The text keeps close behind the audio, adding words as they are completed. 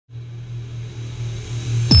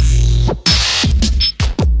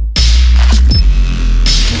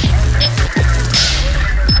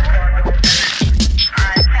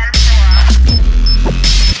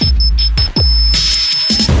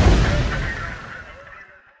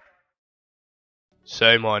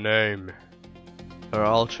Say my name. Or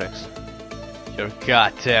all tricks. You're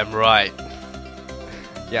goddamn right.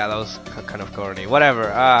 Yeah, that was kind of corny.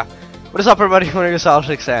 Whatever. What is up, everybody? My name is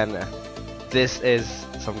Altrix, and this is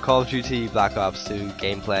some Call of Duty Black Ops 2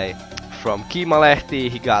 gameplay from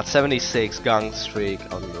Kiimalahti. He got 76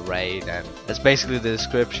 Gunstreak on the raid, and that's basically the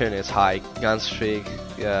description. It's high Gunstreak.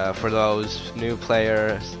 For those new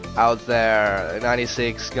players out there,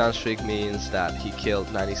 96 Gunstreak means that he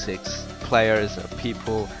killed 96 players or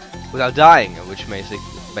people without dying, which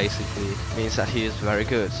basically means that he is very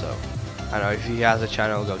good. So I don't know, if he has a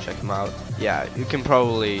channel, go check him out. Yeah, you can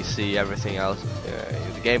probably see everything else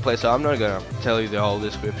in the gameplay, so I'm not gonna tell you the whole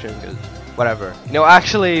description, because whatever. You know,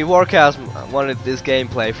 actually Warqazm wanted this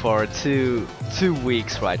gameplay for two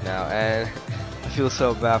weeks right now, and I feel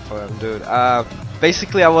so bad for him, dude.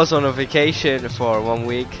 Basically I was on a vacation for 1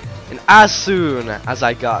 week, and as soon as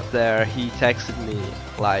I got there, he texted me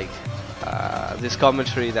like this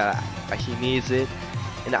commentary that he needs it,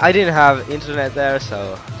 and I didn't have internet there,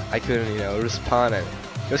 so I couldn't, you know, respond. And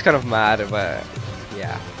it was kind of mad, but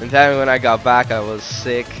yeah. And then when I got back, I was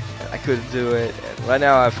sick, I couldn't do it, and right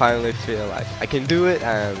now I finally feel like I can do it,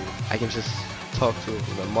 and I can just talk to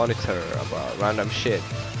the monitor about random shit,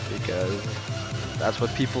 because that's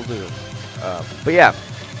what people do. But yeah,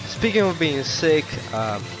 speaking of being sick,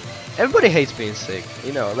 everybody hates being sick,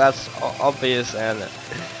 you know, that's obvious, and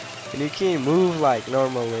you can't move like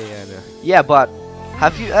normally, and yeah, but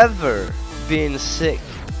have you ever been sick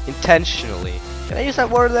intentionally? Can I use that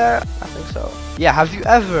word there? I think so. Yeah, have you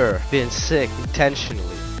ever been sick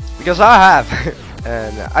intentionally? Because I have.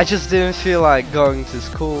 And I just didn't feel like going to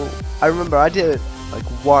school. I remember I did it like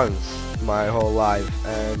once my whole life,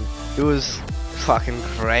 and it was fucking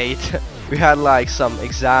great. We had like some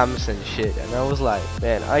exams and shit, and I was like,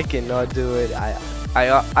 man, I cannot do it.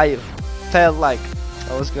 I felt like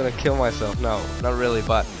I was gonna kill myself. No, not really,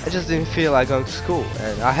 but I just didn't feel like going to school,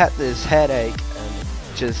 and I had this headache,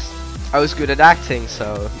 and just I was good at acting.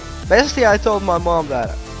 So basically I told my mom that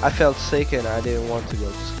I felt sick and I didn't want to go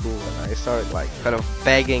to school, and I started like kind of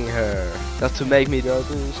begging her not to make me go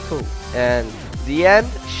to school, and the end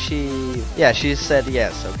she said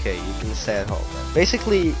yes, okay, you can stay at home.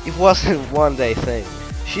 Basically it wasn't one day thing.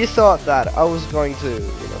 She thought that I was going to, you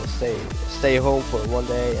know, stay home for 1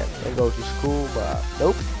 day and then go to school, but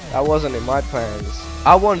nope, that wasn't in my plans.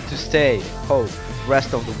 I wanted to stay home the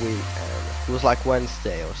rest of the week, and it was like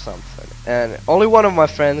Wednesday or something. And only one of my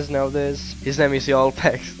friends know this. His name is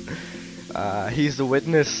Warqazm. He's the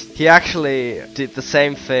witness. He actually did the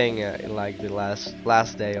same thing in like the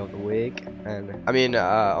last day of the week, and I mean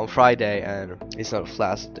on Friday, and it's not the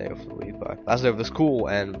last day of the week, but last day of the school.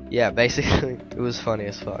 And yeah, basically it was funny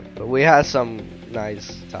as fuck. But we had some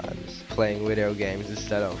nice times playing video games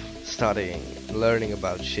instead of studying, learning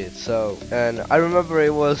about shit. So, and I remember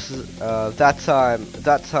it was that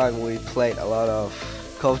time we played a lot of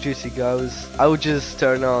Call of Duty Ghosts. I would just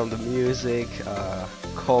turn on the music,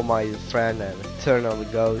 call my friend and turn on the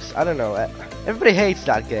Ghost. I don't know, everybody hates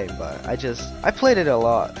that game, but I played it a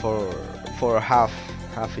lot for half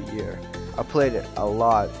a year. I played it a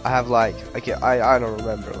lot. I have like, I don't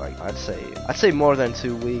remember, like I'd say more than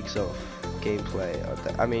 2 weeks of gameplay.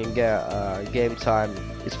 I mean, game time.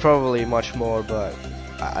 It's probably much more, but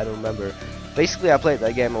I don't remember. Basically I played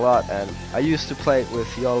that game a lot, and I used to play it with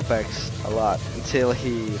Warqazm a lot until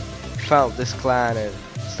he found this clan and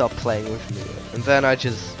stopped playing with me, and then I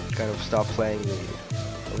just kind of stopped playing the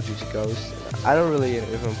Call of Duty Ghosts. I don't really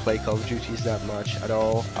even play Call of Duties that much at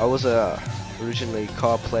all. I was originally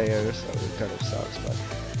CoD player, so it kind of sucks, but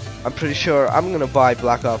I'm pretty sure I'm gonna buy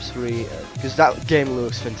Black Ops 3 because that game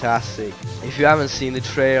looks fantastic. If you haven't seen the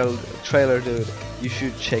trailer, dude, you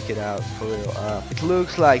should check it out for real. It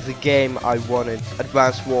looks like the game I wanted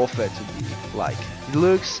Advanced Warfare to be like. It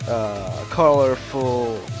looks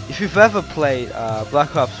colorful. If you've ever played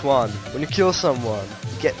Black Ops 1, when you kill someone,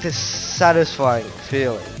 you get this satisfying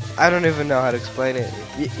feeling. I don't even know how to explain it.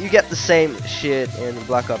 You get the same shit in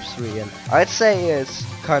Black Ops 3, and I'd say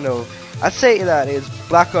that it's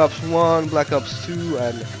Black Ops 1, Black Ops 2,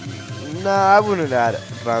 and nah, I wouldn't add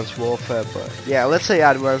Advanced Warfare, but yeah, let's say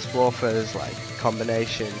Advanced Warfare is like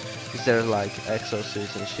combination, because there's like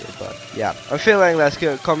exosuits and shit. But yeah, I'm feeling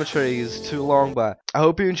that commentary is too long, but I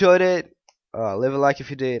hope you enjoyed it. Leave a like if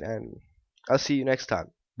you did, and I'll see you next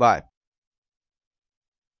time. Bye.